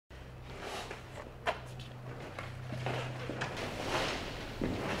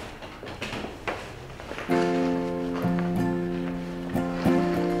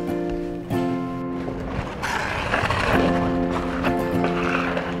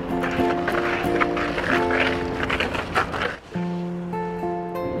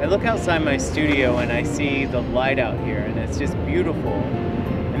look outside my studio and I see the light out here, and it's just beautiful.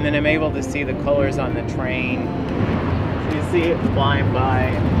 And then I'm able to see the colors on the train. So you see it flying by,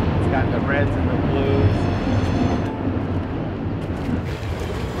 and it's got the reds and the blues.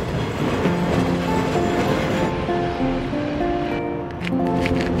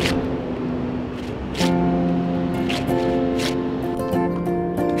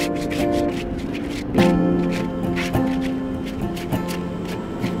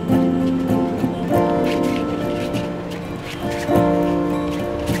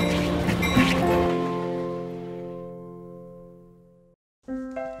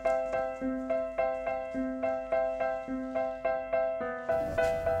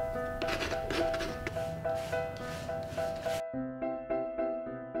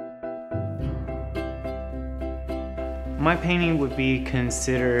 My painting would be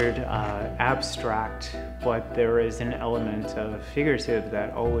considered abstract, but there is an element of figurative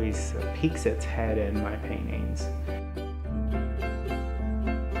that always peeks its head in my paintings.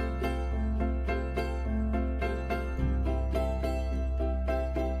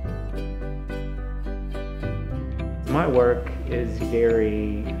 My work is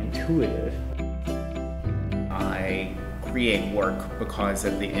very intuitive. I create work because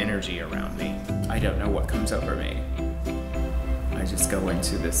of the energy around me. I don't know what comes over me. I just go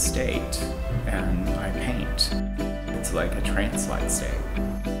into this state and I paint. It's like a trance-like state.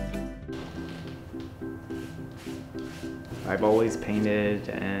 I've always painted,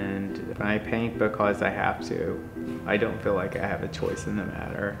 and I paint because I have to. I don't feel like I have a choice in the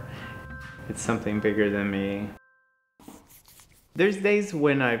matter. It's something bigger than me. There's days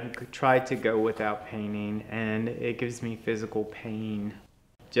when I've tried to go without painting, and it gives me physical pain.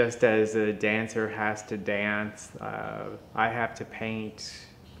 Just as a dancer has to dance, I have to paint.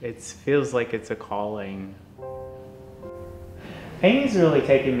 It feels like it's a calling. Painting's really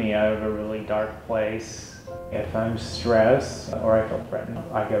taken me out of a really dark place. If I'm stressed or I feel threatened,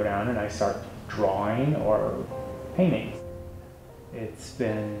 I go down and I start drawing or painting. It's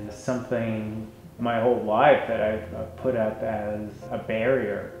been something my whole life that I've put up as a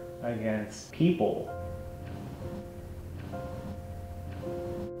barrier against people.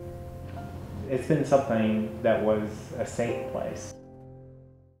 It's been something that was a safe place.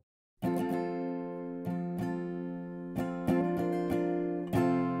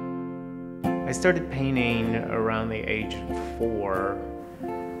 I started painting around the age of 4.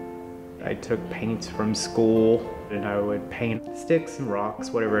 I took paints from school and I would paint sticks and rocks,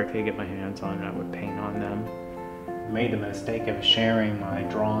 whatever I could get my hands on, and I would paint on them. I made the mistake of sharing my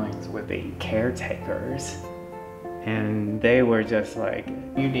drawings with the caretakers. And they were just like,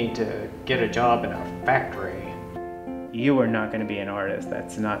 you need to get a job in a factory. You are not going to be an artist.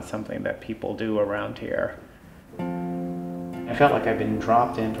 That's not something that people do around here. I felt like I've been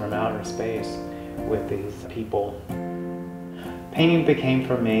dropped in from outer space with these people. Painting became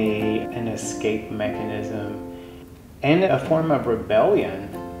for me an escape mechanism and a form of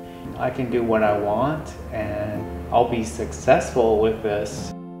rebellion. I can do what I want and I'll be successful with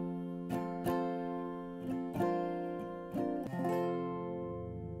this.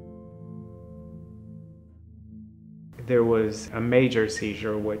 There was a major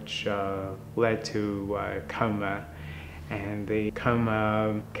seizure which led to coma, and the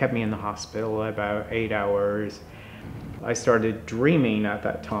coma kept me in the hospital about 8 hours. I started dreaming at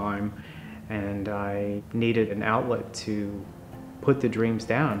that time, and I needed an outlet to put the dreams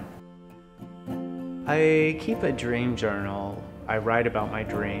down. I keep a dream journal. I write about my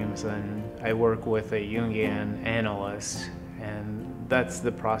dreams, and I work with a Jungian analyst, and that's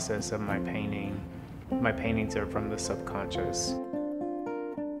the process of my painting. My paintings are from the subconscious.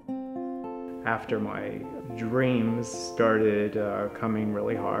 After my dreams started coming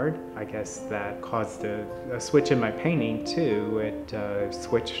really hard, I guess that caused a switch in my painting too. It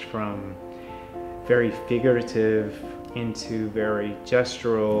switched from very figurative into very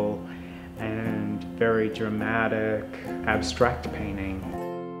gestural and very dramatic, abstract painting.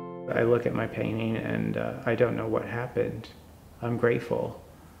 I look at my painting and I don't know what happened. I'm grateful.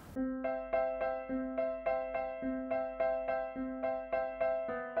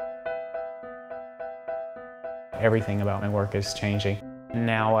 Everything about my work is changing.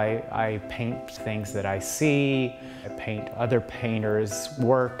 Now I paint things that I see, I paint other painters'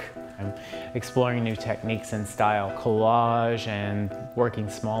 work. I'm exploring new techniques in style collage and working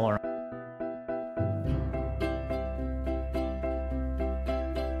smaller.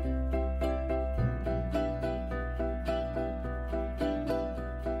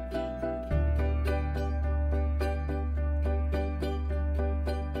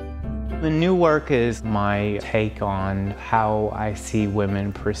 The new work is my take on how I see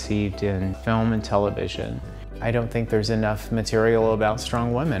women perceived in film and television. I don't think there's enough material about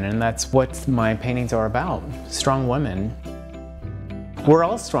strong women, and that's what my paintings are about, strong women. We're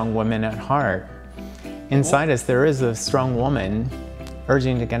all strong women at heart. Inside us there is a strong woman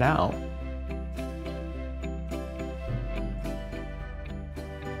urging to get out.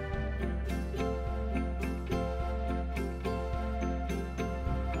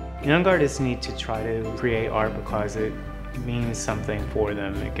 Young artists need to try to create art because it means something for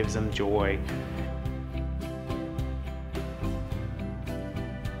them. It gives them joy.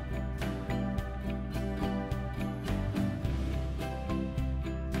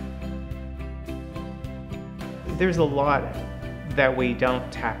 There's a lot that we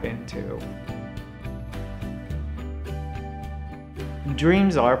don't tap into.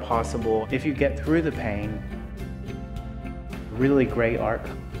 Dreams are possible if you get through the pain. Really great art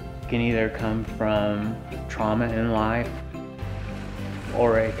can either come from trauma in life,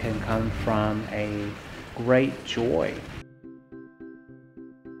 or it can come from a great joy.